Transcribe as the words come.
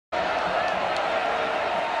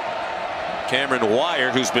Cameron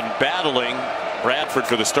Wyatt, who's been battling Bradford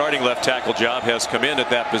for the starting left tackle job, has come in at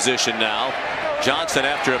that position now. Johnson,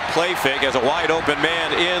 after a play fake, has a wide open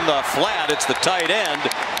man in the flat. It's the tight end.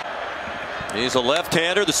 He's a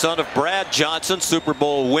left-hander, the son of Brad Johnson, Super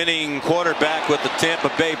Bowl winning quarterback with the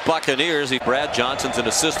Tampa Bay Buccaneers. Brad Johnson's an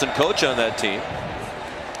assistant coach on that team.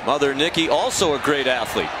 Mother Nikki, also a great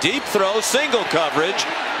athlete. Deep throw, single coverage,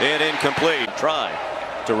 and incomplete. Try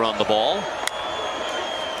to run the ball.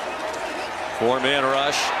 Four-man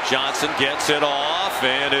rush. Johnson gets it off,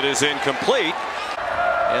 and it is incomplete.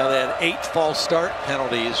 Yeah, they had 8 false start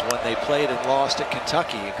penalties when they played and lost at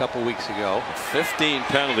Kentucky a couple weeks ago. 15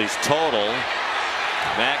 penalties total.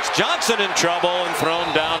 Max Johnson in trouble and thrown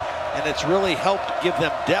down. And it's really helped give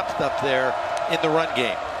them depth up there in the run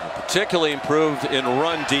game. Particularly improved in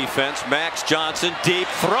run defense. Max Johnson, deep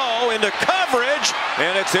throw into coverage,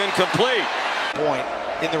 and it's incomplete. Point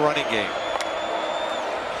in the running game.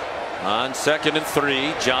 On 2nd and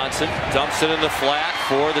 3, Johnson dumps it in the flat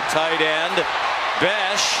for the tight end.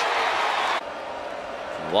 Besh.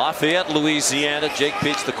 Lafayette, Louisiana. Jake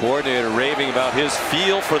Peets, the coordinator, raving about his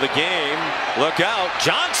feel for the game. Look out.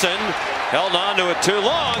 Johnson held on to it too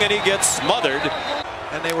long, and he gets smothered.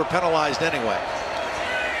 And they were penalized anyway.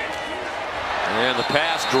 And the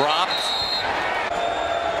pass dropped.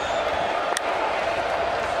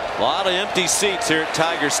 A lot of empty seats here at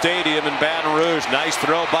Tiger Stadium in Baton Rouge. Nice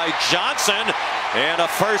throw by Johnson, and a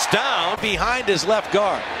first down. Behind his left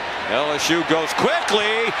guard. LSU goes quickly,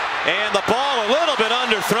 and the ball a little bit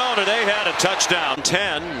underthrown, and they had a touchdown.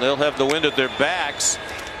 10, they'll have the wind at their backs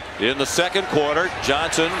in the second quarter.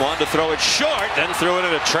 Johnson wanted to throw it short, then threw it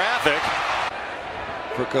into traffic.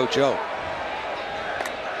 For Coach O.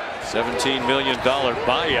 $17 million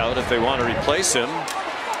buyout if they want to replace him.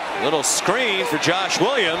 Little screen for Josh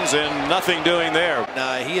Williams, and nothing doing there.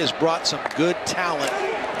 He has brought some good talent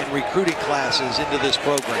in recruiting classes into this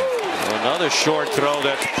program. Another short throw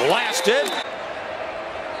that's blasted.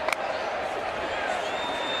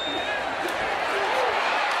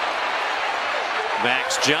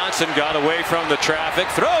 Max Johnson got away from the traffic,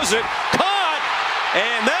 throws it, caught,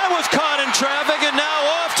 and that was caught in traffic, and now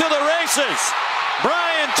off to the races.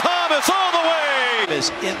 Brian Thomas all the way.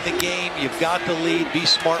 Is in the game. You've got the lead. Be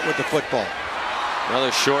smart with the football.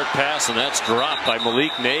 Another short pass, and that's dropped by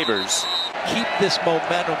Malik Neighbors. Keep this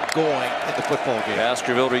momentum going in the football game.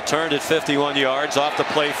 Baskerville returned at 51 yards off the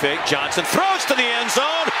play fake. Johnson throws to the end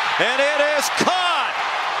zone, and it is caught.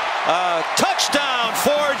 A touchdown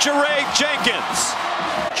for Jeray Jenkins,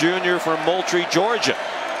 junior from Moultrie, Georgia.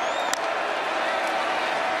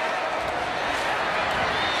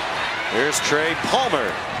 Here's Trey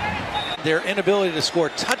Palmer. Their inability to score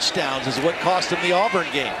touchdowns is what cost them the Auburn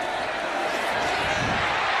game.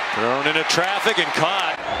 Thrown into traffic and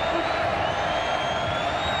caught.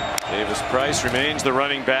 Davis Price remains the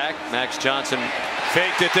running back. Max Johnson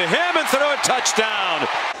faked it to him and threw a touchdown.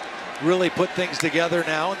 Really put things together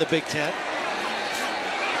now in the Big Ten.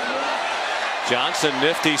 Johnson,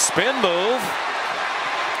 nifty spin move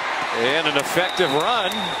and an effective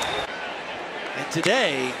run. And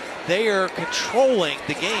today they are controlling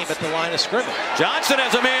the game at the line of scrimmage. Johnson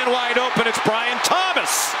has a man wide open. It's Brian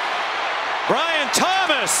Thomas. Brian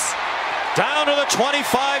Thomas down to the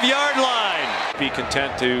 25-yard line. Be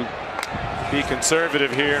content to be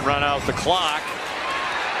conservative here and run out the clock.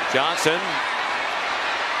 Johnson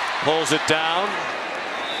pulls it down.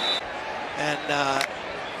 And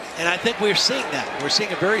I think we're seeing that. We're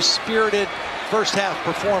seeing a very spirited first half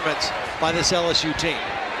performance by this LSU team.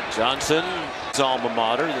 Johnson, his alma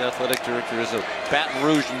mater, the athletic director is a Baton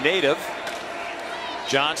Rouge native.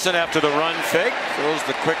 Johnson, after the run fake, throws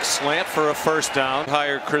the quick slant for a first down.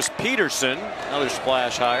 Hired Chris Peterson, another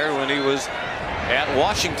splash hire when he was at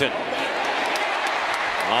Washington.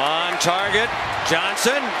 On target,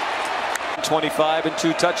 Johnson, 25 and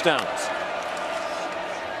 2 touchdowns.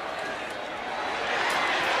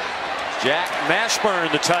 Jack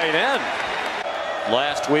Mashburn, the tight end,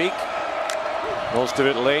 last week. Most of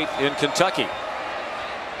it late in Kentucky.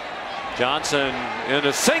 Johnson in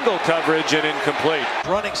a single coverage and incomplete.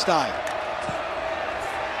 Running style.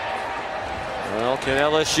 Well, can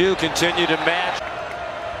LSU continue to match?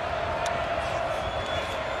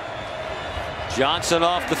 Johnson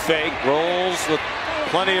off the fake, rolls with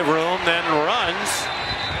plenty of room, then runs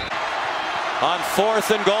on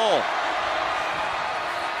 4th and goal.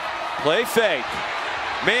 Play fake.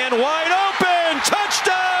 Man wide open.